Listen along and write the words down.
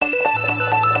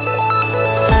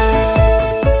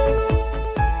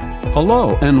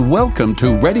Hello and welcome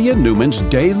to Reddy and Newman's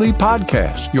Daily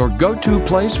Podcast, your go-to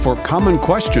place for common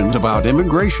questions about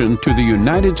immigration to the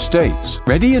United States.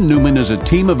 Reddy and Newman is a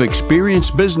team of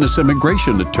experienced business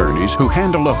immigration attorneys who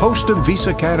handle a host of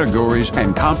visa categories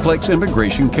and complex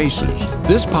immigration cases.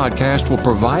 This podcast will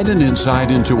provide an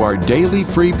insight into our daily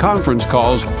free conference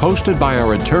calls hosted by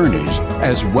our attorneys,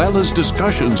 as well as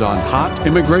discussions on hot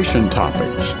immigration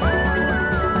topics.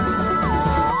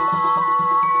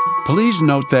 Please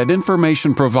note that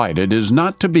information provided is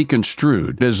not to be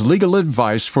construed as legal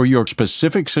advice for your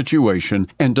specific situation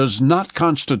and does not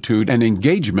constitute an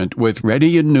engagement with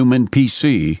Reddy and Newman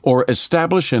PC or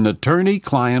establish an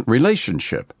attorney-client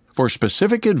relationship. For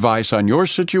specific advice on your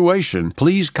situation,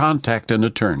 please contact an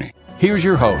attorney. Here's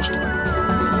your host.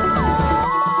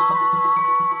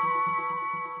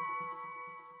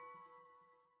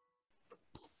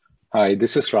 Hi,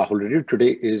 this is Rahul Reddy.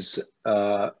 Today is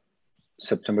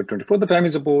September 24th. The time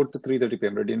is about 3:30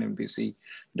 p.m. Reddy and MPC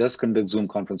does conduct Zoom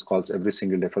conference calls every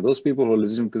single day. For those people who are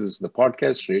listening to this, the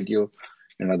podcast, radio,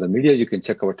 and other media, you can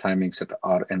check our timings at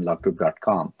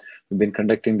rnlawgroup.com. We've been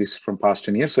conducting this from past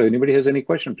 10 years. So anybody has any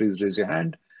question, please raise your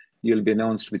hand. You'll be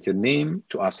announced with your name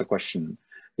to ask a question.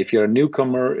 If you're a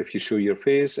newcomer, if you show your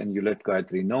face and you let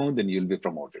Gayatri know, then you'll be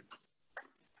promoted.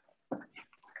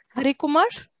 Hari Kumar?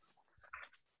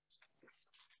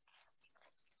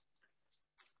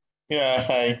 Yeah,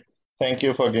 hi. Thank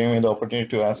you for giving me the opportunity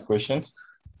to ask questions.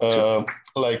 I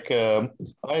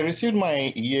received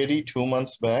my EAD 2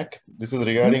 months back. This is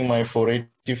regarding my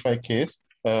 485 case.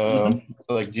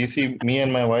 GC, me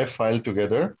and my wife filed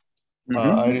together.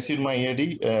 I received my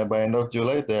EAD by end of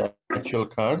July, the actual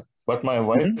card. But my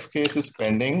wife's case is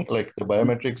pending, like the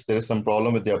biometrics, there is some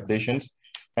problem with the updations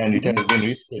and it has been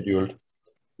rescheduled.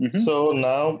 So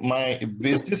now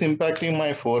is this impacting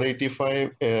my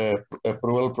 485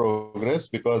 approval progress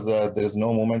because there is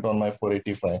no movement on my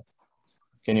 485?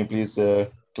 Can you please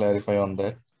clarify on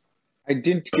that? I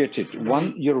didn't get it.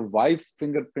 One, your wife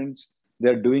fingerprints,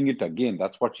 they're doing it again.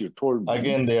 That's what you told me.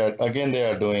 Again, they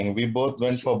are doing. We both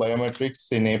went for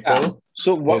biometrics in April.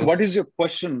 So what is your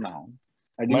question now?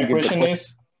 My question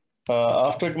is,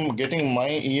 after getting my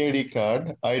EAD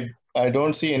card, I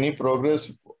don't see any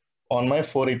progress on my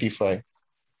 485.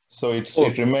 So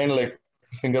it remained like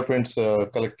fingerprints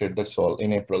collected, that's all,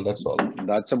 in April, that's all.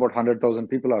 That's about 100,000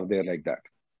 people are there like that.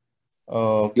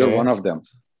 Okay. You're one of them.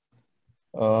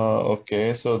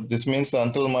 Okay, so this means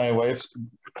until my wife's,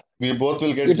 we both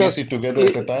will get GC together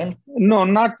at a time? No,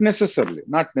 not necessarily,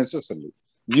 not necessarily.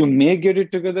 You may get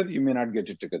it together, you may not get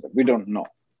it together. We don't know.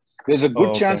 There's a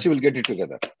good chance you will get it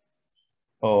together.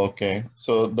 Oh, okay.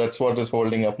 So that's what is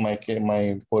holding up my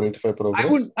 485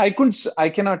 progress? I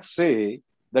cannot say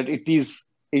that it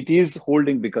is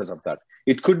holding because of that.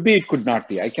 It could be, it could not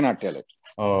be. I cannot tell it.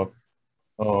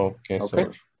 Okay.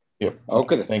 Sir. Yep.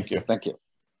 Okay. Then. Thank you. Thank you.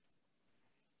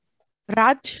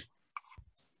 Raj?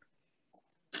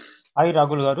 Hi,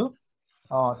 Rahul Garu.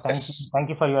 Thank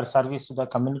you for your service to the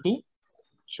community.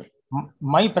 Sure.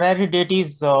 My priority date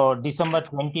is December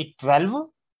 2012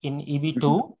 in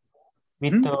EB2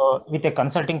 with a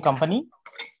consulting company.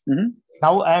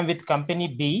 Now I am with company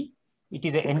B. It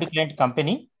is an end client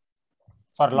company.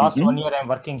 For last 1 year, I am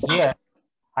working here.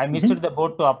 I missed the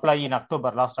boat to apply in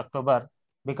last October,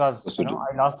 because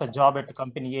I lost the job at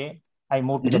company A. I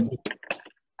moved to the B.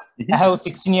 I have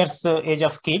 16 years age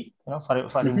of kid, for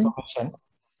information.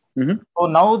 So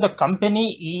now the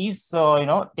company is,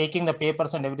 taking the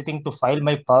papers and everything to file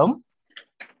my perm.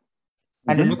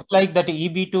 And it looks like that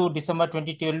EB2 December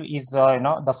 2012 is,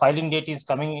 the filing date is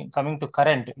coming to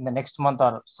current in the next month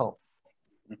or so.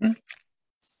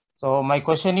 So my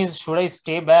question is, should I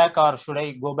stay back or should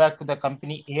I go back to the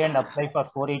company A and apply for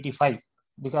 485?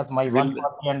 Because my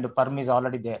 140 and perm is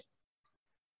already there.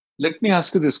 Let me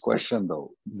ask you this question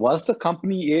though. Was the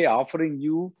company A offering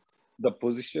you the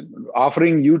position,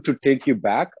 offering you to take you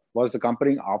back? Was the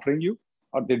company offering you,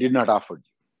 or they did not offer you?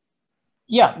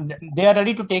 Yeah, they are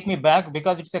ready to take me back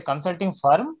because it's a consulting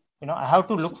firm. I have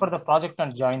to look for the project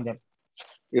and join them.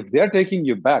 If they're taking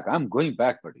you back, I'm going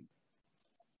back, buddy.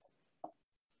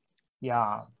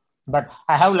 Yeah, but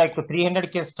I have like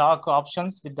 300K stock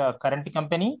options with the current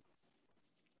company.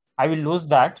 I will lose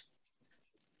that.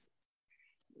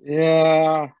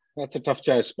 Yeah, that's a tough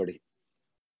choice, buddy.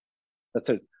 That's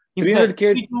it.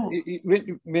 300K,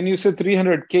 when you say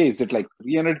 300K, is it like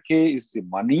 300K is the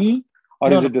money?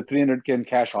 Or is it the 300K in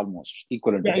cash almost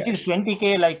equivalent? Yeah, it is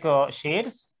 20K like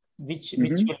shares, which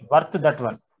will worth that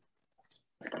one.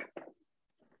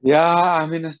 Yeah, I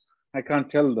mean, I can't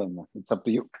tell them. It's up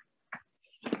to you.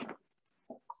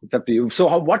 It's up to you.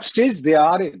 So what stage they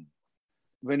are in?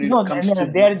 when it comes to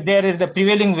there is the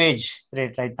prevailing wage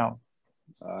rate right now.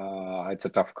 It's a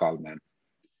tough call, man.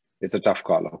 It's a tough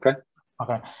call. Okay.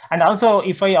 Okay. And also,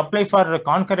 if I apply for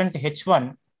concurrent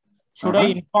H1, should I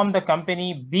inform the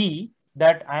company B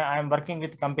that I am working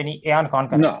with company A on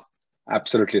concurrent? No,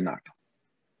 absolutely not.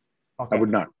 Okay. I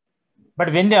would not.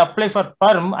 But when they apply for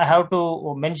perm, I have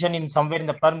to mention in somewhere in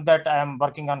the perm that I am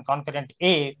working on concurrent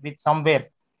A with somewhere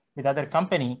with other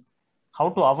company. How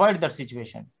to avoid that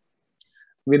situation?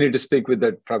 We need to speak with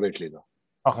that privately, though.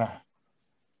 Okay.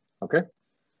 Okay.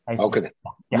 I see. Okay. Then.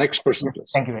 Yeah. Next person,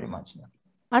 please. Thank you very much.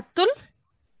 Atul.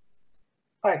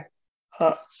 Hi.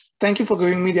 Thank you for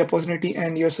giving me the opportunity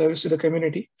and your service to the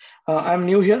community. I'm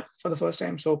new here for the first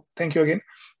time, so thank you again.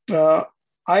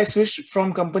 I switched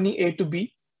from company A to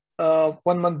B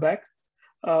 1 month back.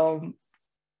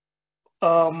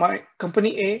 My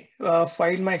company A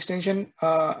filed my extension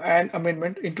and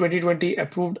amendment in 2020,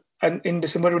 approved and in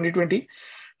December 2020.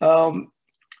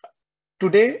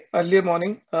 Today, earlier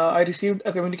morning, I received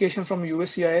a communication from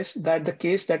USCIS that the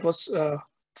case that was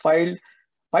filed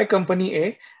by company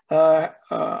A,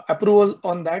 approval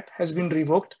on that has been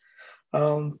revoked.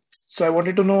 So I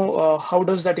wanted to know how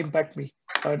does that impact me?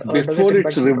 Before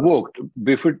it's revoked,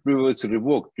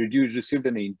 did you receive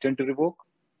any intent to revoke?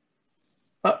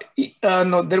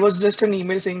 No, there was just an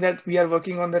email saying that we are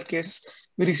working on that case.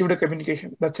 We received a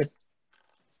communication. That's it.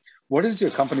 What is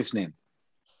your company's name?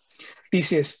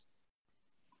 TCS.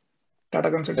 Tata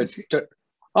Consultancy.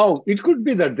 Oh, it could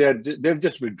be that they've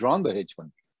just withdrawn the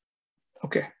H1.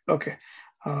 Okay. Okay.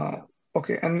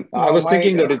 Okay. And I was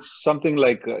thinking that it's something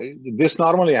like this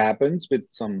normally happens with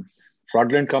some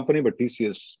fraudulent company, but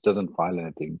TCS doesn't file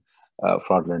anything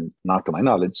fraudulent, not to my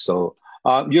knowledge. So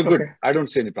you're good. Okay. I don't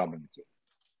see any problem with you.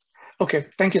 Okay.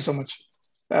 Thank you so much.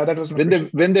 That was my question.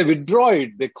 When they withdraw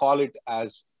it, they call it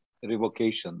as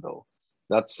revocation, though.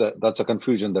 That's a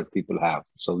confusion that people have.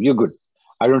 So you're good.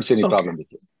 I don't see any problem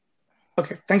with you.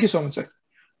 Okay. Thank you so much, sir.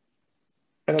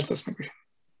 That answers my question.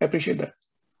 I appreciate that.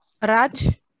 Raj.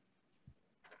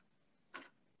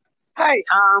 Hi.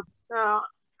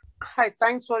 Hi.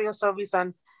 Thanks for your service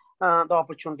and the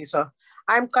opportunity, sir.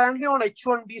 I'm currently on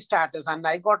H1B status and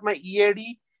I got my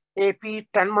EAD AP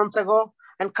 10 months ago.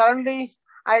 And currently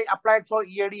I applied for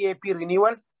EAD AP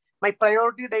renewal. My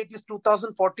priority date is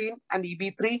 2014 and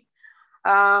EB3.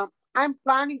 I'm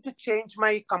planning to change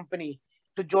my company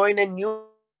to join a new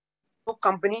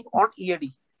company on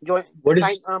EAD. What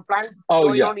is plan?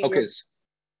 Oh yeah, okay.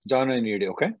 Join on EAD,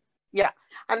 okay. Yeah,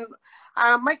 and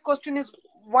my question is,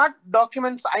 what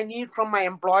documents I need from my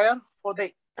employer for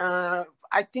the?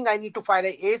 I think I need to file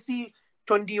a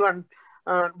AC-21.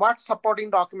 What supporting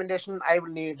documentation I will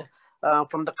need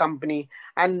from the company?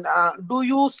 And do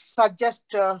you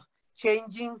suggest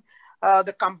changing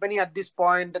the company at this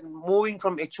point and moving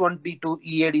from H1B to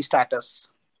EAD status?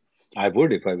 I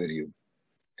would if I were you.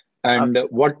 And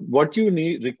what you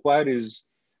require is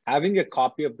having a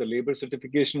copy of the labor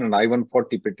certification and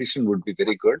I-140 petition would be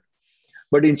very good.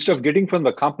 But instead of getting from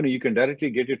the company, you can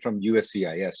directly get it from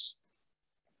USCIS.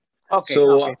 Okay.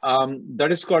 So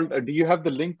that is called, do you have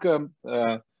the link,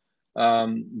 Gayatri,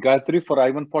 for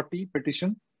I-140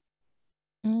 petition?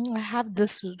 I have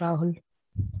this, Rahul.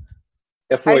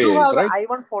 FOA, I do have right?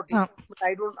 I-140, but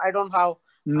I don't have.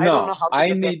 No, I don't know how to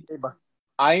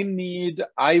I need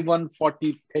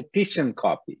I-140 petition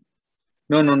copy.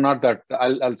 No, not that.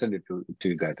 I'll send it to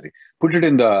you, Gayatri. Put it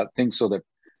in the thing so that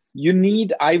you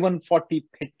need I-140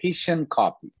 petition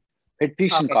copy.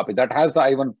 Copy that has the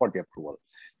I-140 approval.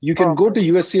 You can go to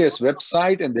USCIS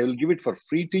website and they will give it for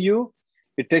free to you.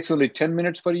 It takes only 10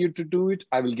 minutes for you to do it.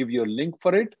 I will give you a link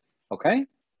for it. Okay?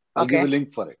 I'll give you a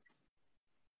link for it.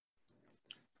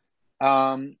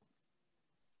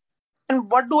 And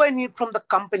what do I need from the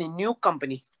company, new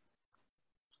company?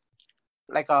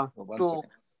 Like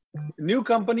new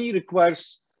company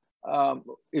requires,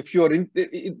 if you're in,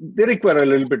 they require a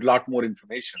little bit, lot more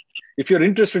information. If you're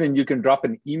interested in, you can drop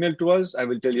an email to us. I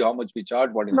will tell you how much we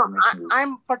charge, what information.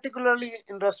 I'm particularly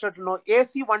interested to know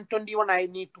AC-121 I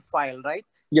need to file, right?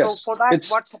 Yes. So for that,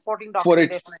 what supporting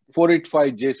documentation?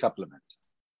 485J supplement.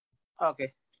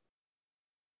 Okay.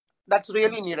 That's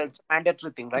really needed. It's a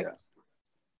mandatory thing, right? Yeah.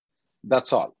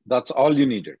 That's all. That's all you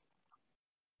needed.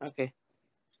 Okay.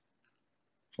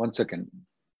 1 second.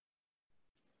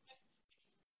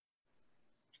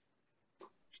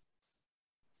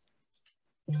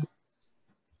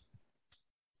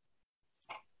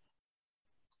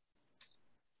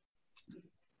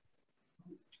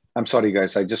 I'm sorry,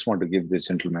 guys. I just want to give this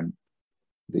gentleman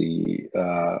the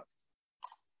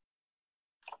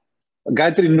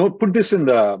Gayatri, put this in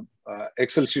the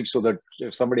Excel sheet so that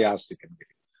if somebody asks, you can get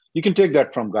it. You can take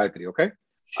that from Gayatri, okay?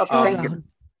 Okay, thank you.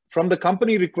 From the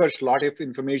company request, lot of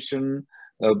information,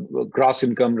 gross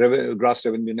income, gross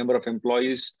revenue, number of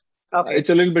employees. Okay. It's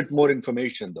a little bit more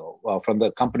information though from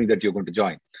the company that you're going to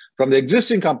join. From the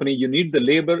existing company, you need the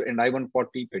labor and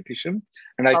I-140 petition.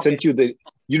 And I sent you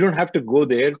you don't have to go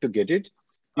there to get it.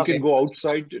 You can go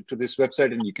outside to this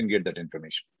website and you can get that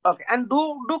information. Okay. And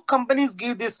do companies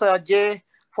give this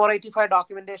J485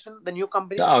 documentation, the new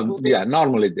company? Yeah,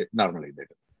 normally they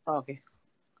do. Okay.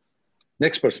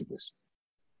 Next person, please.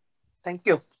 Thank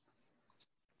you.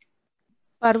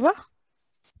 Parva?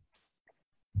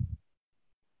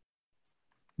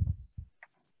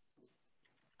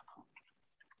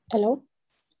 Hello.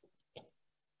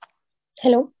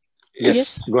 Hello.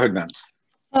 Yes. Go ahead, ma'am.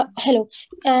 Hello.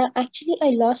 Actually,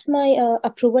 I lost my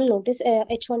approval notice,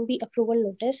 H-1B approval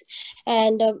notice,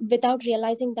 and without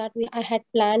realizing that I had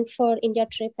planned for India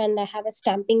trip, and I have a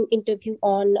stamping interview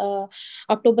on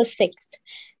October 6th.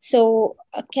 So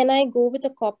can I go with a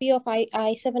copy of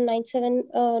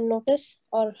I-797 notice,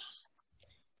 or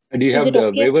do you have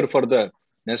the waiver for the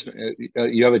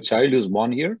you have a child who's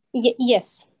born here?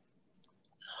 Yes.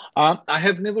 I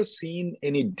have never seen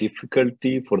any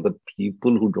difficulty for the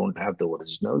people who don't have the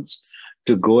originals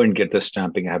to go and get the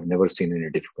stamping. I have never seen any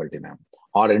difficulty, ma'am,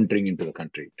 or entering into the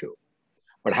country too.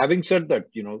 But having said that,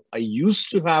 I used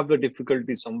to have the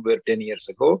difficulty somewhere 10 years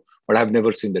ago, but I've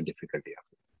never seen the difficulty of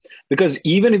it. Because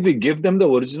even if we give them the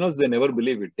originals, they never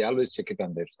believe it. They always check it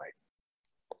on their side.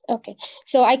 Okay,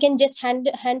 so I can just hand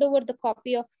over the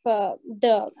copy of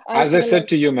the. As I said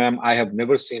to you, ma'am, I have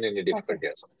never seen any difficulty.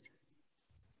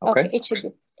 Okay, it should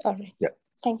be all right. Yeah.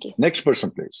 Thank you. Next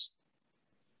person, please.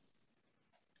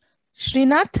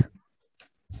 Srinath?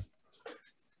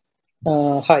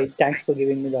 Hi, thanks for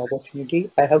giving me the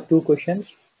opportunity. I have two questions.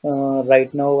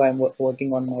 Right now, I'm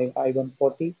working on my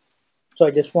I-140. So I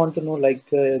just want to know,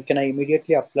 can I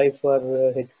immediately apply for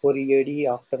H-4 EAD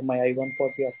after my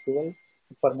I-140 approval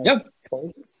for my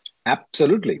file?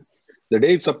 Absolutely. The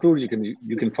day it's approved,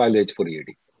 you can file H-4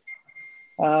 EAD.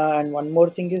 And one more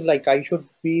thing is, I should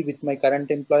be with my current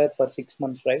employer for 6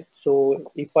 months, right?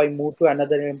 So if I move to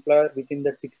another employer within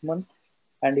that 6 months,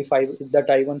 and if that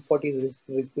I-140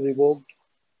 is revoked,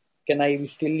 can I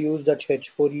still use that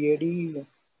H-4 EAD,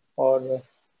 or?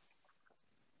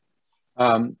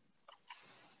 I'm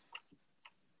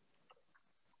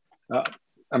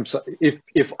sorry.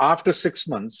 If after 6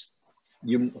 months,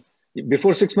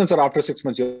 before 6 months or after 6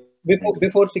 months,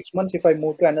 before 6 months, if I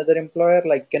move to another employer,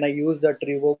 can I use that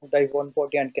revoked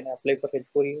I-140 and can I apply for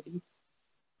H-4 EAD?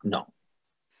 No,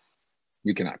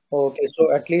 you cannot. Okay,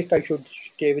 so at least I should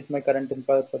stay with my current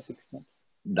employer for 6 months.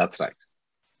 That's right.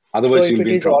 Otherwise, so if it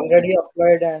is already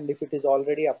applied and if it is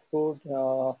already approved,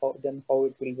 then how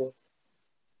it will go?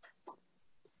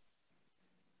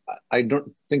 I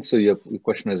don't think so. Your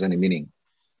question has any meaning.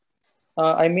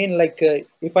 I mean,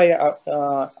 if I,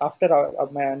 after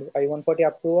my I-140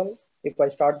 approval, if I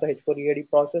start the H-4 EAD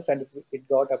process and if it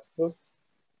got approved,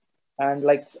 and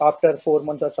after 4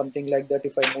 months or something like that,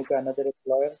 if I move to another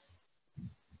employer,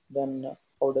 then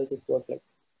how does it work? So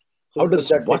how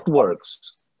does what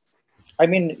works? I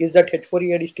mean, is that H-4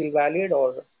 EAD still valid,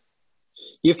 or?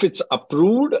 If it's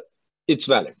approved, it's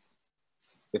valid.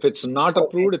 If it's not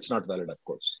approved, it's not valid, of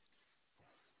course.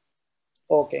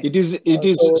 Okay. It is,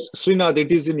 Srinath,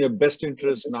 it is in your best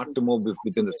interest not to move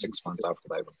within the 6 months after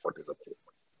the I-140 is approved.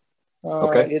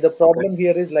 Okay. The problem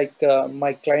here is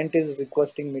my client is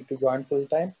requesting me to join full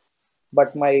time,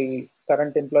 but my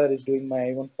current employer is doing my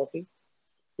I-140.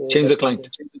 So change the client.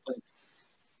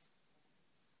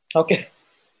 Okay.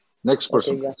 Next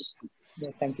person. Okay,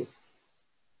 yeah, thank you.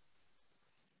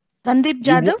 Sandeep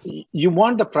Jadhav? You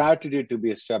want the priority date to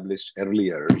be established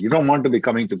earlier. You don't want to be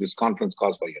coming to this conference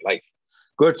calls for your life.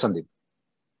 Go ahead, Sandeep.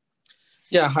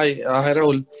 Yeah, hi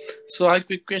Rahul. So I have a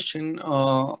quick question.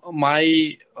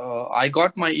 I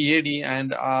got my EAD and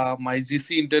my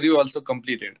GC interview also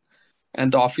completed.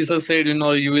 And the officer said,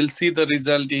 you will see the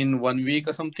result in 1 week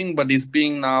or something, but it's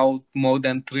being now more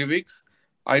than 3 weeks.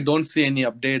 I don't see any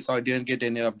updates. I didn't get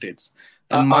any updates.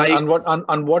 And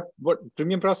what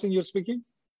premium processing you're speaking?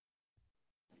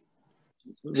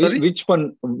 Sorry? Which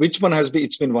one has been?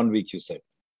 It's been 1 week, you said.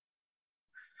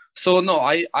 So no,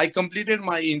 I completed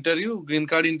my interview, green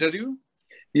card interview.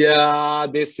 Yeah,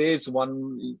 they say it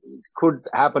could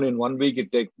happen in 1 week.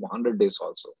 It takes 100 days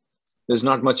also. There's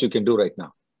not much you can do right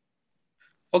now.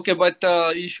 Okay, but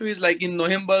issue is in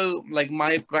November,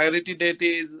 my priority date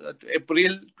is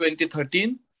April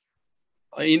 2013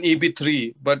 in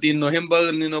EB3. But in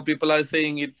November, people are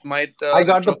saying it might. I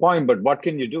got the point, but what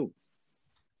can you do?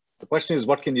 The question is,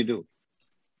 what can you do?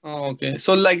 Oh, okay.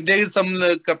 So like there is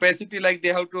some capacity, like they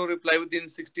have to reply within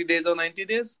 60 days or 90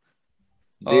 days?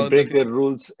 They break their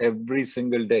rules every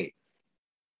single day.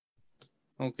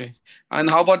 Okay. And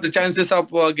how about the chances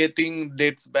of getting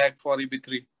dates back for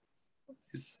EB3?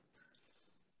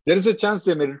 There is a chance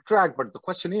they may retract, but the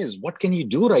question is, what can you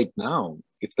do right now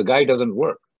if the guy doesn't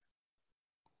work?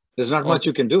 There's not much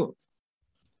you can do.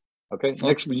 Okay.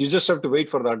 Next, you just have to wait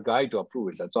for that guy to approve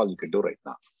it. That's all you can do right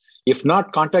now. If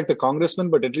not, contact the congressman,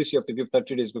 but at least you have to give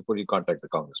 30 days before you contact the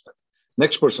congressman.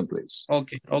 Next person, please.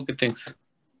 Okay. Okay. Thanks.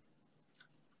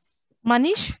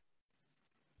 Manish?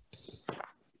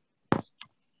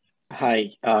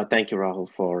 Hi. Thank you, Rahul,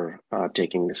 for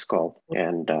taking this call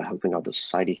and helping out the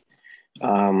society.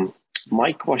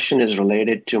 My question is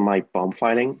related to my perm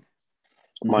filing.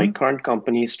 My current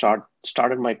company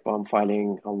started my perm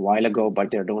filing a while ago,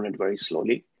 but they're doing it very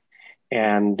slowly.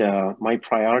 And my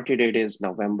priority date is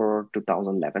November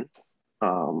 2011.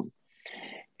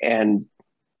 And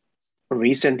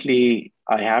recently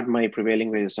I had my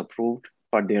prevailing wages approved,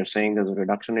 but they're saying there's a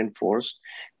reduction in force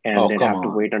and they'd have to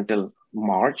wait until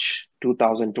March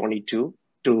 2022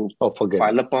 to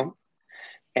file a perm.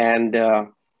 And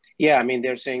yeah, I mean,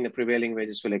 they're saying the prevailing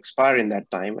wages will expire in that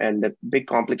time. And the big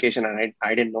complication, and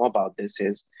I didn't know about this,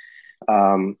 is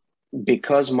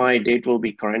because my date will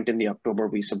be current in the October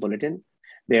visa bulletin,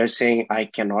 they're saying I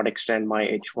cannot extend my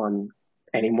H1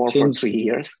 anymore for 3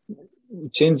 years.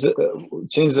 Change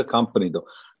the company though.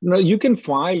 No, you can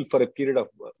file for a period of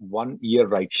 1 year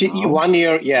right now. 1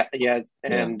 year, yeah.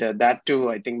 And that too,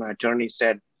 I think my attorney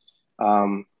said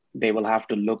they will have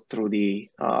to look through the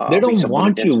they don't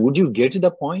want you. Would you get to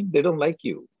the point? They don't like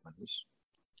you.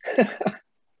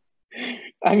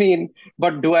 I mean,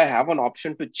 but do I have an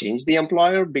option to change the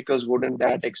employer? Because wouldn't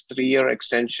that 3-year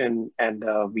extension and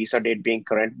visa date being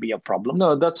current be a problem?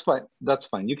 No, that's fine. That's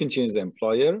fine. You can change the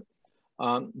employer.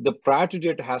 The priority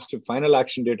date final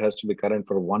action date has to be current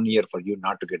for 1 year for you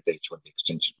not to get the H1B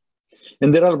extension.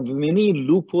 And there are many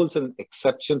loopholes and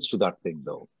exceptions to that thing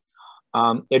though.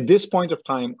 At this point of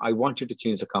time, I want you to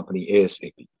change the company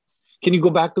ASAP. Can you go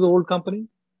back to the old company?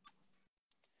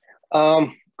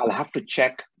 I'll have to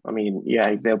check. I mean, yeah,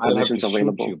 if there are positions available. I'll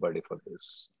have to shoot you, buddy, for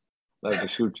this. I'll have to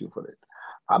shoot you for it.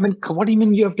 I mean, what do you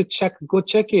mean you have to check? Go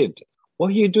check it. What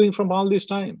are you doing from all this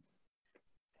time?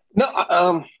 No,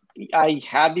 I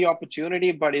had the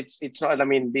opportunity, but it's not. I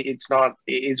mean, it's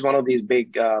one of these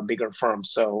bigger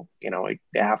firms. So you know, I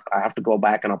have to go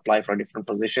back and apply for a different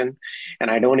position,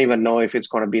 and I don't even know if it's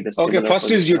going to be the same. Okay,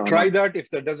 first is you try that. If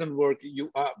that doesn't work,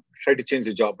 you try to change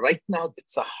the job. Right now,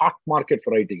 it's a hot market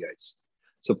for IT guys.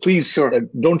 So please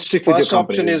don't stick with your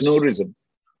company. There's no reason.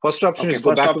 First option is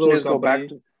go back to the old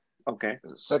company. Okay.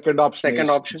 Second option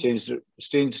is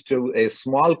change to a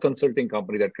small consulting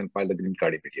company that can file the green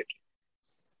card immediately.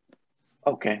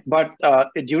 Okay, but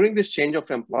during this change of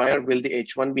employer, will the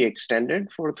H1 be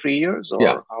extended for 3 years? Or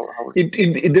how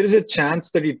there is a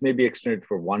chance that it may be extended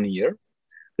for 1 year.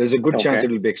 There's a good chance it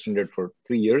will be extended for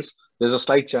 3 years. There's a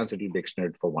slight chance it will be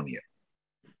extended for 1 year.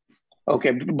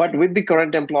 Okay, but with the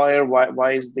current employer,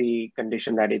 why is the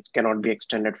condition that it cannot be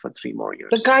extended for 3 more years?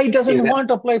 The guy doesn't want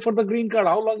to apply for the green card.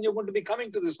 How long you're going to be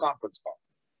coming to this conference call?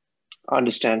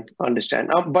 Understand.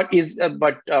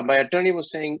 But my attorney was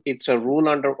saying it's a rule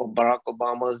under Barack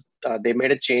Obama's. They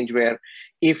made a change where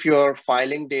if your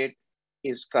filing date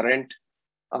is current,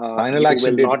 final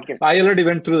action date. I already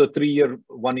went through the 3 year,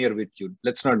 1 year with you.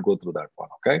 Let's not go through that one.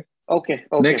 Okay. Okay.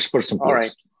 Next person, please. All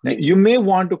right. You may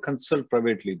want to consult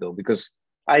privately though, because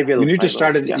I will. You need to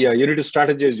you need to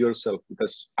strategize yourself,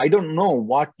 because I don't know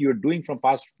what you're doing from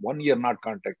past 1 year not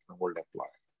contacting the old employer.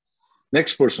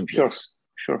 Next person, please.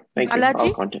 Sure. Thank you.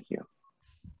 I'll contact you.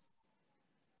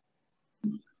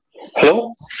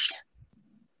 Hello?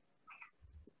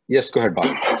 Yes, go ahead, Bob.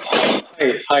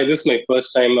 Hi, this is my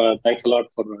first time. Thanks a lot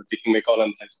for taking my call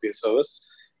and thanks for your service.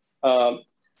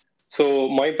 So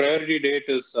my priority date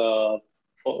is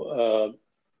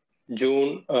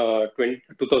June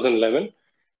 2011.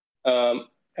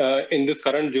 In this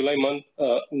current July month,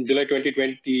 July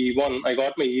 2021, I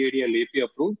got my EAD and AP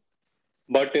approved.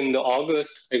 But in the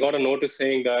August, I got a notice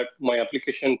saying that my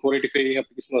application, 485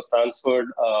 application, was transferred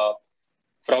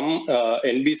from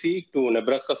NBC to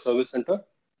Nebraska Service Center.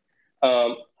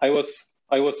 I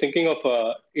was thinking of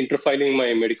interfiling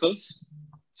my medicals.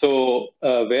 So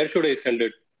where should I send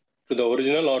it? To the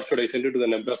original, or should I send it to the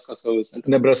Nebraska Service Center?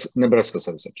 Nebraska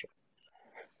Service Center.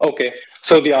 Okay.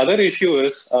 So the other issue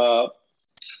is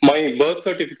my birth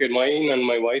certificate, mine and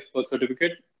my wife's birth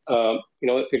certificate.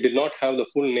 It did not have the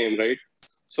full name, right?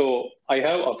 So I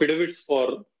have affidavits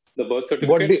for the birth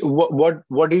certificate.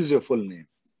 What is your full name?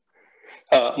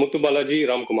 Muthu Balaji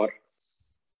Ramkumar.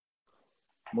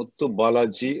 Muthu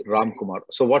Balaji Ramkumar.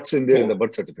 So what's in there in the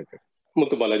birth certificate?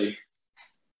 Muthu Balaji.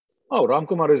 Oh,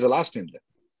 Ramkumar is the last name there.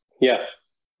 Yeah.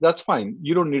 That's fine.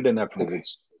 You don't need an affidavit.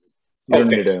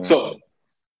 Okay.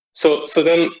 So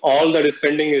then all that is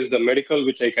pending is the medical,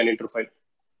 which I can interfile.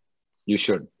 You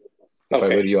should.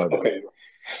 Okay. You are. Okay.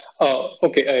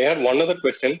 Okay. I had one other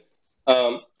question.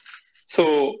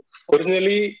 So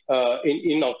originally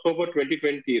in October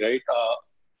 2020, right?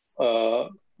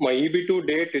 My EB2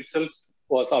 date itself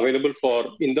was available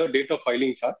in the date of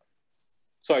filing chart.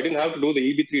 So I didn't have to do the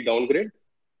EB3 downgrade.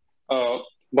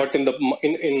 But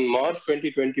in March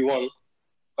 2021,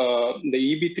 the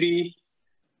EB3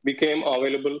 became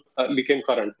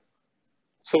current.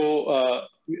 So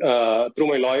through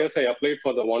my lawyers, I applied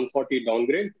for the 140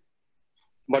 downgrade.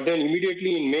 But then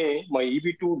immediately in May, my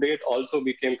EB2 date also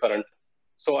became current.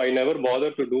 So I never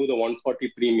bothered to do the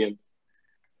 140 premium.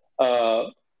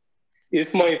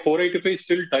 Is my 485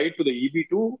 still tied to the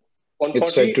EB2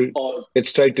 140?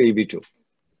 It's tied to EB2.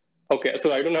 Okay,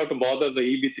 so I don't have to bother the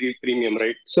EB3 premium,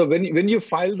 right? So when you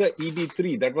file the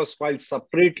EB3, that was filed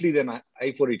separately than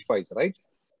I-485s, right?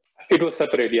 It was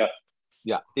separate, yeah.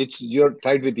 Yeah, you're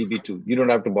tied with EB2. You don't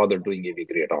have to bother doing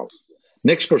EB3 at all.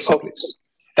 Next person, please.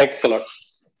 Thanks a lot.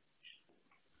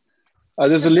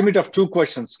 There's a limit of 2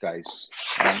 questions, guys.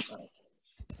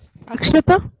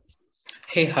 Akshata?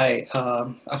 Hey, hi.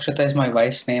 Akshata is my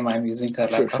wife's name. I'm using her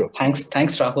laptop. Sure.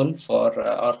 Thanks, Rahul, for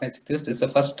organizing this. This is the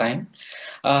first time.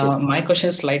 My question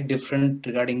is slightly different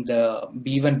regarding the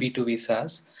B1, B2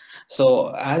 visas.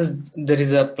 So as there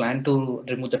is a plan to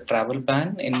remove the travel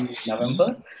ban in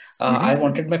November, I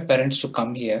wanted my parents to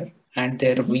come here and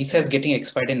their visa is getting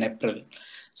expired in April.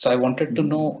 So I wanted to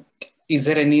know, is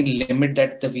there any limit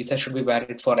that the visa should be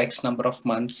valid for X number of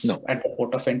months at the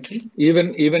port of entry?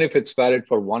 Even if it's valid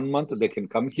for 1 month, they can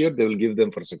come here. They will give them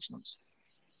for 6 months.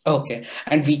 Okay.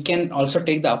 And we can also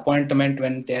take the appointment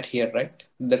when they're here, right?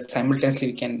 That simultaneously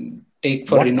we can take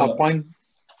for renewal.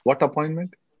 What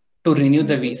appointment? To renew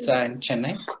the visa in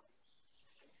Chennai.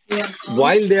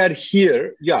 While they are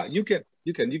here, yeah, you can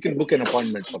book an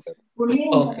appointment for them.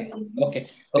 Okay.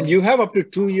 And you have up to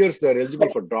 2 years they're eligible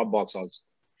for Dropbox also.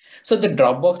 So the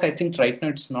Dropbox, I think right now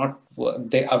it's not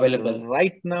available.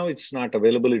 Right now it's not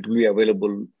available. It will be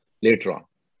available later on.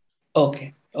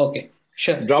 Okay.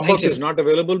 Sure. Dropbox is not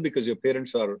available because your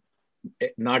parents are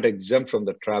not exempt from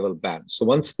the travel ban. So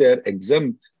once they're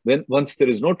exempt, once there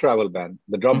is no travel ban,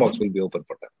 the Dropbox will be open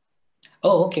for them.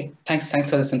 Oh, okay. Thanks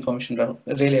for this information, Rahul.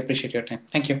 I really appreciate your time.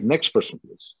 Thank you. Next person,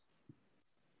 please.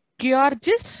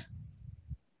 Georges?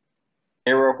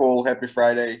 Hey, Rahul. Happy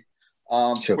Friday.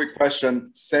 Sure. Quick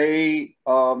question. Say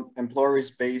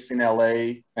employees based in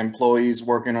LA, employees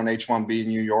working on H-1B in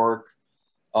New York,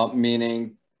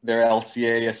 meaning their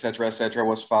LCA, et cetera,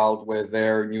 was filed with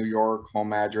their New York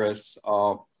home address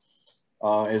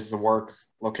is the work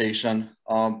location.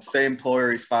 Say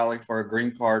employer is filing for a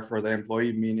green card for the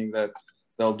employee, meaning that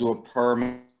they'll do a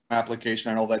perm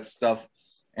application and all that stuff.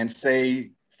 And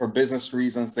say for business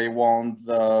reasons, they want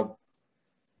the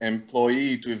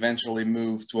employee to eventually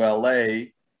move to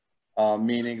LA,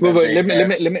 meaning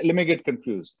that let me get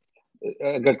confused.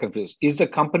 Is the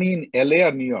company in LA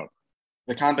or New York?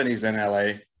 The company's in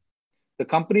LA. The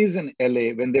company is in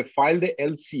LA. When they filed the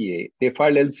LCA, they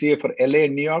filed LCA for LA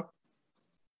and New York?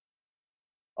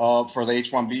 For the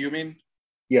H-1B, you mean?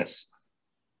 Yes.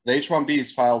 The H-1B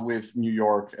is filed with New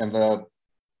York, and the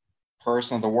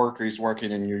worker is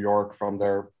working in New York from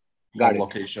their home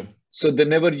location. So they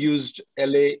never used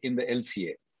LA in the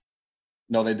LCA?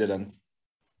 No, they didn't.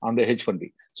 On the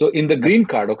H-1B. So in the green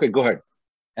card, okay, go ahead.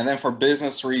 And then for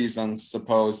business reasons,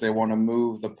 suppose they want to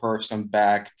move the person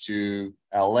back to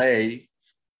LA,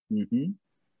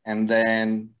 and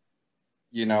then,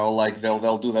 you know, like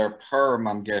they'll do their perm,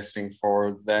 I'm guessing,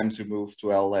 for them to move to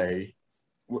LA.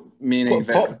 Meaning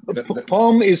that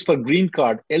perm is for green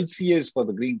card, LCA is for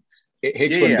the green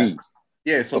H-1B.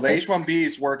 Yeah, so the H-1B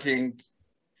is working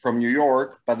from New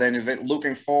York, but then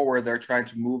looking forward, they're trying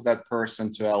to move that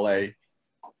person to LA.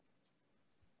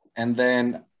 And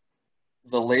then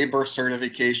the labor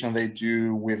certification they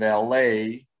do with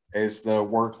LA is the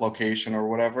work location or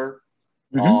whatever.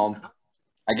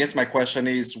 I guess my question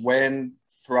is, when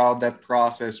throughout that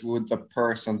process would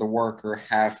the worker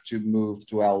have to move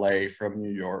to LA from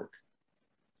New York?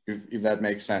 If that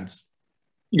makes sense.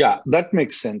 Yeah, that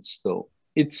makes sense though.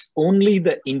 It's only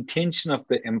the intention of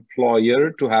the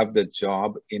employer to have the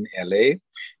job in LA.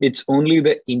 It's only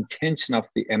the intention of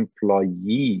the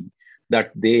employee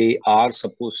that they are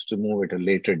supposed to move at a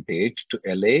later date to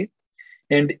LA.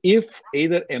 And if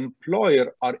either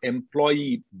employer or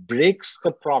employee breaks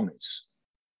the promise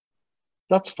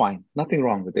That's fine. Nothing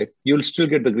wrong with it. You'll still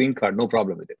get the green card. No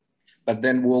problem with it. But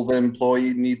then will the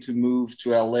employee need to move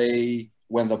to LA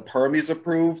when the perm is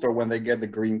approved or when they get the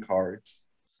green card?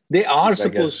 They are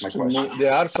supposed to move. They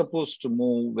are supposed to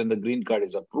move when the green card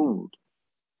is approved.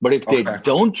 But if they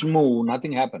don't move,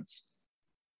 nothing happens.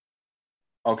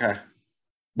 Okay.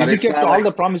 Did you keep all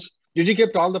the promises? Did you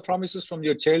keep all the promises from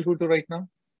your childhood to right now?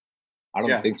 I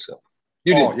don't think so.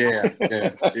 You did.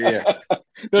 Yeah.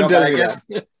 Don't tell me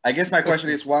I guess my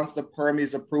question is, once the perm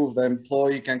is approved, the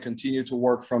employee can continue to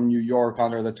work from New York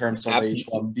under the terms of the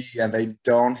H-1B, and they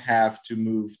don't have to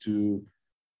move to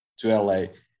LA.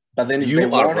 But then if they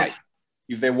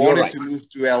wanted to move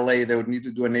to LA, they would need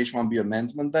to do an H-1B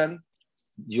amendment then?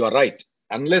 You are right.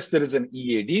 Unless there is an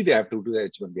EAD, they have to do the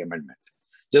H-1B amendment.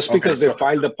 Just because they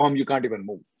filed the perm, you can't even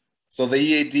move. So the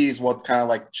EAD is what kind of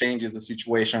like changes the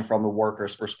situation from the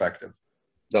worker's perspective.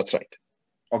 That's right.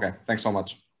 Okay, thanks so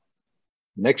much.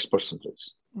 Next person,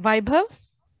 please. Vaibhav?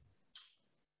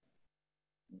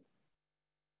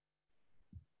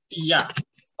 Yeah.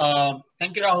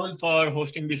 Thank you, Rahul, for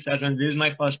hosting this session. This is my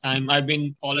first time. I've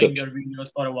been following your videos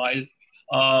for a while.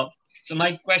 So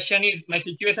my question is, my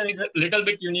situation is a little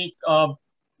bit unique. So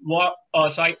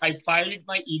I filed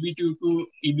my EB2 to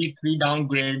EB3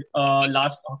 downgrade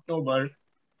last October.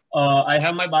 I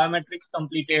have my biometrics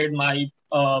completed. My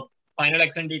final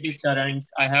exam date is current.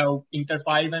 I have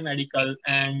interfiled my medical,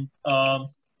 and I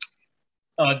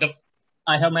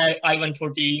have my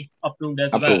I-140 approved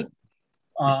as well.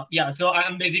 So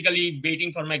I'm basically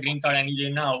waiting for my green card any day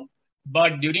now.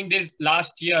 But during this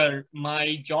last year,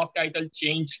 my job title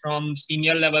changed from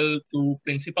senior level to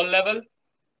principal level.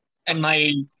 And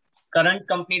my current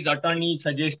company's attorney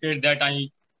suggested that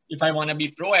if I want to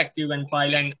be proactive and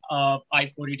file an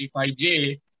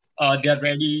I-485J, they're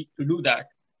ready to do that.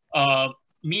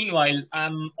 Meanwhile,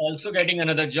 I'm also getting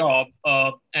another job,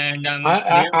 and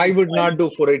I would not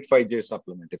do 485J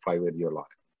supplement if I were your lawyer.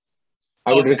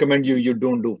 I would recommend you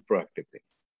don't do proactively.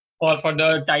 For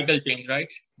the title change,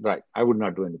 right? Right. I would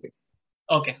not do anything.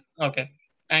 Okay.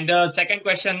 And the second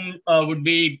question would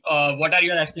be, what are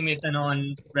your estimation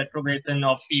on retrogression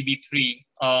of EB3?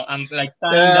 I'm like,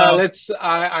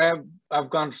 I've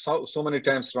gone so many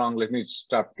times wrong. Let me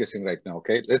stop guessing right now.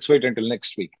 Okay. Let's wait until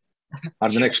next week or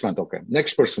the next month. Okay.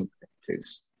 Next person,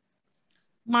 please.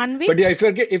 Manvi? But yeah, if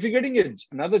you're getting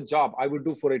another job, I would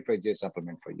do 485J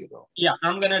supplement for you though. Yeah,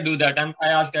 I'm going to do that. I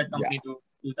asked that company to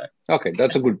do that. Okay.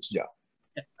 That's a good job.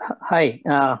 Yeah. Hi,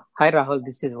 Rahul.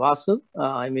 This is Vasu.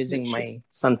 I'm using my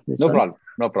son's.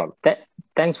 No problem.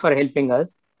 Thanks for helping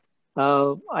us.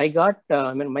 I got,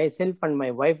 myself and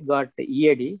my wife got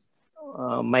EADs.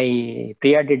 My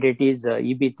priority date is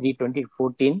EB3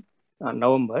 2014,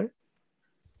 November.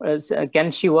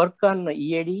 Can she work on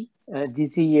EAD,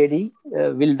 GC EAD?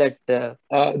 Will that?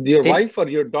 Your wife or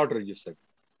your daughter? You said.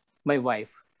 My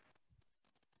wife.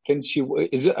 Can she?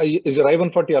 Is your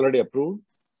I-140 already approved?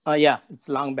 Yeah, it's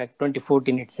long back,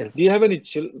 2014 itself. Do you have any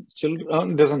children?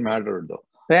 Doesn't matter though.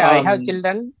 Yeah, I have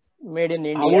children made in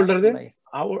India. How old are they?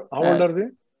 How old are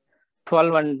they?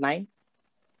 12 and 9.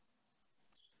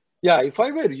 Yeah, if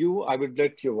I were you, I would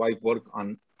let your wife work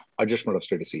on adjustment of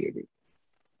status EAD.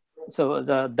 So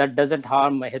that doesn't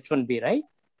harm my H-1B, right?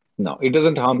 No, it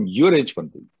doesn't harm your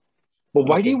H-1B. But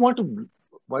why do you want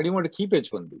to keep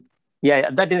H-1B? Yeah,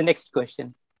 that is the next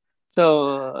question.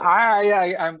 So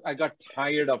I got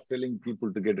tired of telling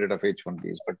people to get rid of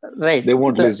H-1Bs, but they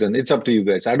won't listen. It's up to you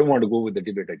guys. I don't want to go with the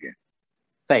debate again.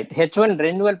 Right. H1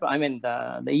 renewal,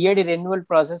 the EAD renewal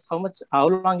process, how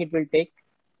long it will take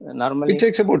normally? It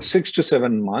takes about 6 to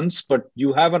 7 months, but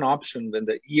you have an option when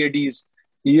the EAD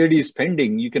is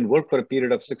pending, you can work for a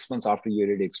period of 6 months after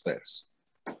EAD expires.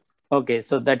 Okay.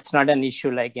 So that's not an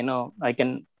issue. I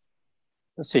can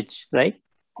switch, right?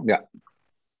 Yeah.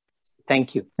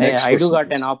 Thank you. I do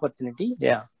got an opportunity.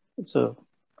 Yeah. So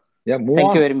thank you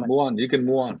very much. Move on. You can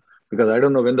move on because I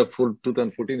don't know when the full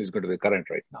 2014 is going to be current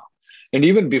right now. And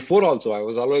even before also, I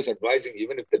was always advising,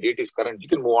 even if the date is current, you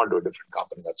can move on to a different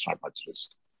company. That's not much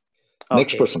risk. Okay.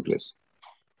 Next person, please.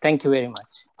 Thank you very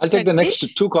much. I'll take the next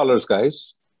 2 callers,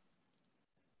 guys.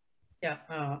 Yeah.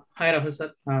 Hi, Rahul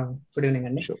sir. Good evening,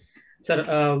 Andy. Sure.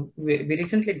 Sir, we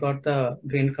recently got the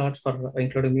green cards for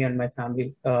including me and my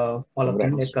family. All of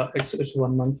them. It's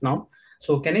 1 month now.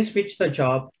 So can I switch the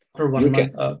job for 1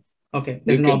 month? Okay.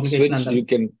 There's no obligation on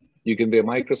that. You can be a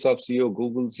Microsoft CEO,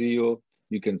 Google CEO.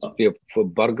 You can be for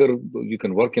Burger. You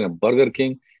can work in a Burger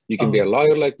King. You can be a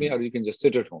lawyer like me, or you can just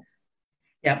sit at home.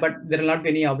 Yeah, but there will not be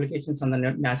any obligations on the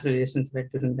naturalizations right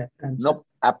during that time. Nope,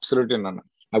 absolutely none.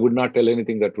 I would not tell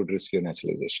anything that would risk your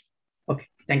naturalization. Okay,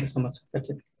 thank you so much. That's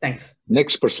it. Thanks.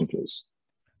 Next person, please.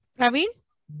 Praveen?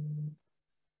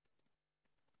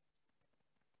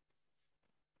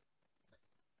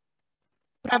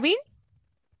 Praveen?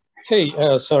 Hey,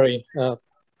 sorry.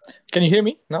 Can you hear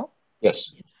me now?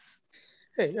 Yes.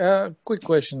 Hey, quick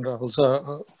question, Rahul.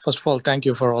 So, first of all, thank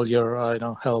you for all your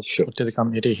help to the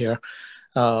community here.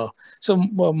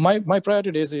 My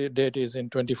priority date is in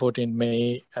 2014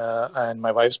 May, and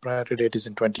my wife's priority date is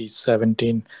in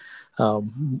 2017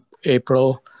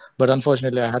 April. But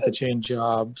unfortunately, I had to change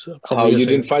jobs a couple How years you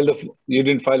didn't ago. you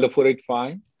didn't file the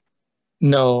 485?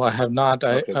 No, I have not.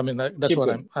 Okay. I mean, that's Keep what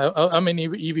going. I'm in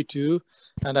EV2,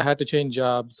 and I had to change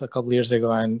jobs a couple years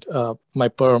ago, and my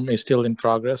perm is still in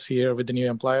progress here with the new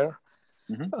employer.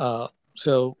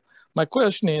 So my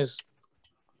question is,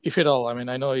 if at all, I mean,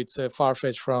 I know it's a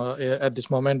far-fetched from at this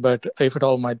moment, but if at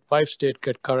all my wife's date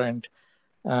get current,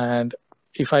 and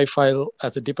if I file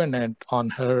as a dependent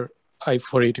on her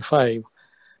I-485,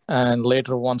 and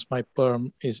later once my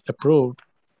perm is approved,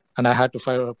 and I had to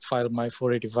file my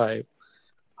 485,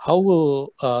 how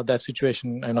will that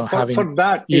situation, having for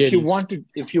that, EADs?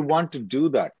 if you want to do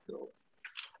that, though,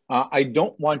 I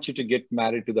don't want you to get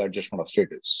married to the adjustment of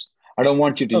status. I don't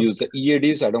want you to use the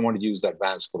EADs. I don't want to use the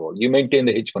advanced parole. You maintain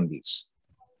the H-1Bs.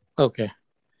 Okay.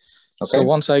 So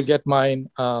once I get mine,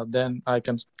 then I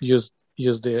can use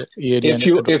the EAD.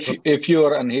 If you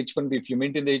are an H-1B, if you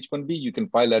maintain the H-1B, you can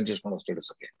file adjustment of status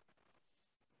again.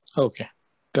 Okay,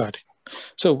 got it.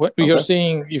 So what you're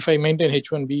saying, if I maintain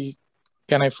H-1B,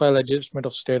 can I file adjustment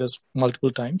of status multiple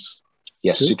times?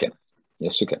 Yes, too? you can.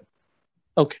 Yes, you can.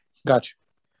 Okay, got you.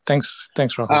 Thanks,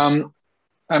 Rahul.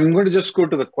 I'm going to just go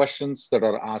to the questions that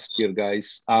are asked here,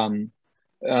 guys. One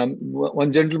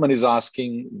gentleman is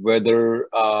asking whether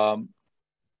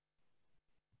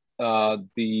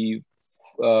the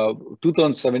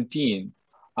 2017,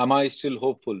 am I still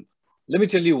hopeful? Let me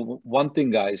tell you one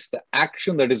thing, guys. The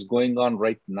action that is going on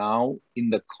right now in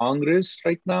the Congress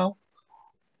right now,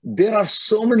 there are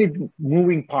so many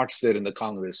moving parts there in the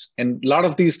Congress. And a lot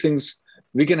of these things,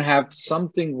 we can have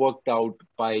something worked out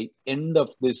by end of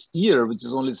this year, which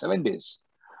is only 7 days.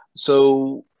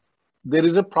 So there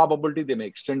is a probability they may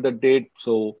extend the date.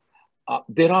 So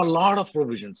there are a lot of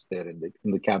provisions there in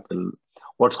the Capitol,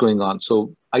 what's going on.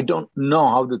 So I don't know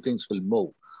how the things will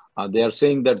move. They are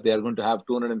saying that they are going to have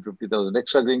 250,000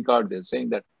 extra green cards. They're saying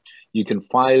that you can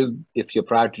file if your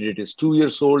priority date is 2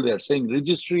 years old. They're saying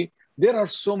registry. There are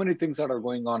so many things that are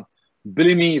going on.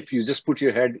 Believe me, if you just put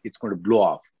your head, it's going to blow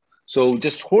off. So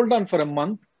just hold on for a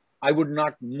month. I would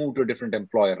not move to a different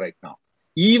employer right now.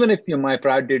 Even if my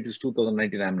priority date is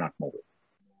 2019, I'm not moving.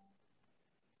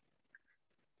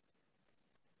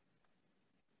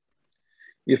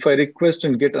 If I request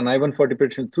and get an I-140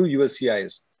 petition through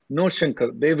USCIS, no,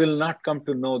 Shankar, they will not come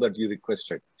to know that you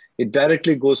requested. It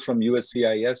directly goes from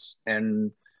USCIS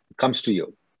and comes to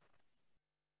you.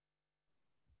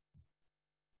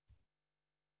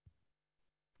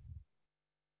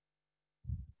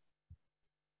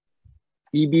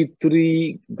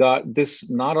 EB3 got this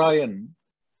Narayan.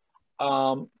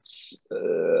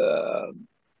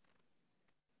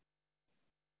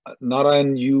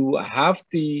 Narayan, you have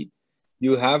the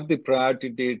priority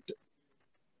date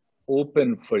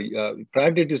open for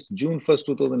priority date is June 1st,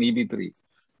 2000 EB3.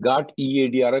 Got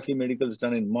EAD, RFE medicals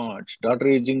done in March. Daughter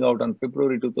aging out on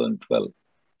February 2012.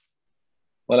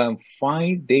 Well, I'm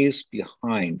 5 days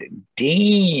behind.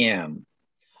 Damn.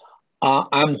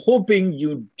 I'm hoping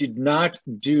you did not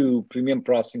do premium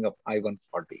processing of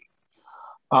I-140.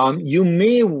 You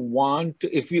may want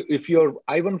to, if your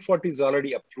I-140 is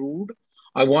already approved,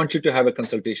 I want you to have a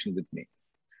consultation with me.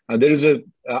 There is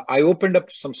I opened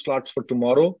up some slots for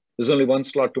tomorrow. There's only one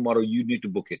slot tomorrow. You need to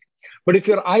book it. But if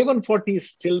your I-140 is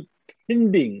still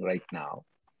pending right now,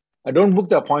 I don't book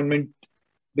the appointment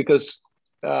because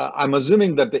I'm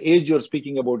assuming that the age you're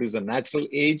speaking about is a natural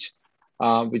age,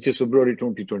 which is February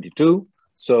 2022.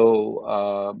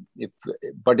 So, if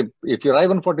your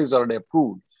I-140 is already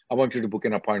approved, I want you to book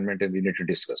an appointment and we need to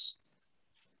discuss.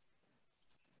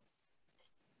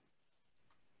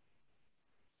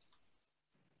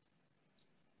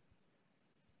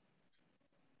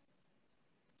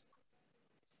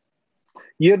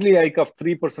 Yearly hike of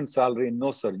 3% salary.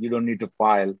 No, sir, you don't need to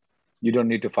file. You don't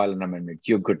need to file an amendment.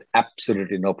 You're good.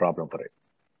 Absolutely no problem for it.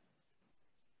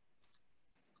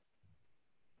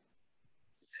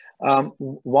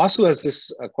 Vasu has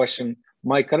this question.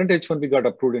 My current H-1B got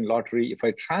approved in lottery. If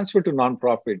I transfer to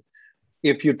nonprofit,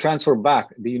 if you transfer back,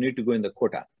 do you need to go in the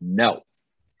quota? No.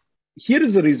 Here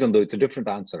is the reason, though. It's a different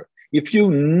answer. If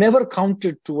you never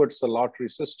counted towards the lottery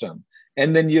system,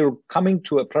 and then you're coming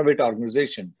to a private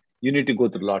organization, you need to go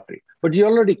to the lottery. But you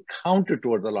already counted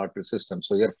towards the lottery system,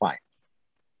 so you're fine.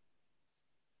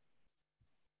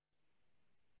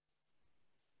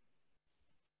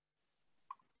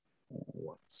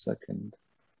 One second.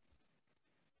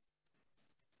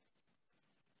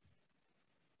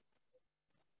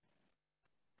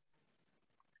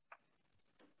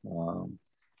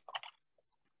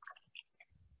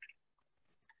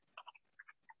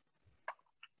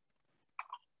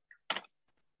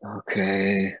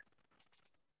 Okay.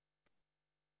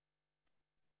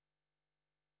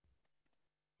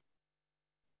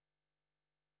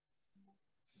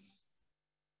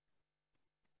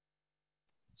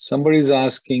 Somebody's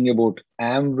asking about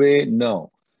Amway.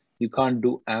 No, you can't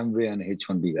do Amway on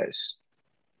H-1B, guys.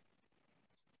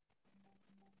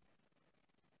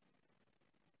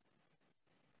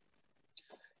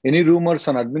 Any rumors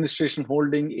on administration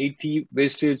holding 80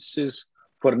 wastages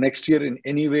for next year in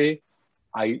any way?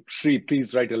 Shri,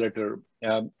 please write a letter.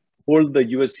 Hold the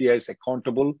USCIS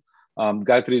accountable.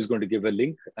 Gayatri is going to give a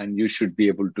link and you should be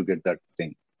able to get that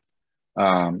thing.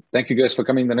 Thank you guys for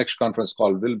coming. The next conference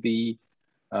call will be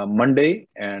Monday,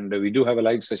 and we do have a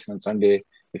live session on Sunday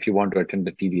if you want to attend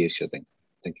the TV Asia thing.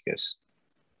 Thank you guys.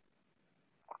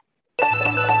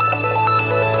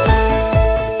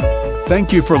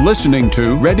 Thank you for listening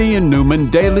to Reddy and Newman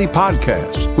Daily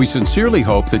Podcast. We sincerely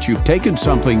hope that you've taken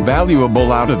something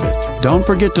valuable out of it. Don't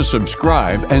forget to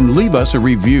subscribe and leave us a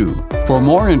review. For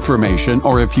more information,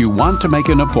 or if you want to make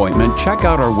an appointment, check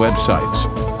out our websites,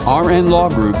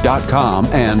 rnlawgroup.com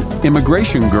and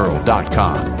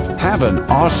immigrationgirl.com. Have an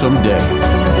awesome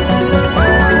day.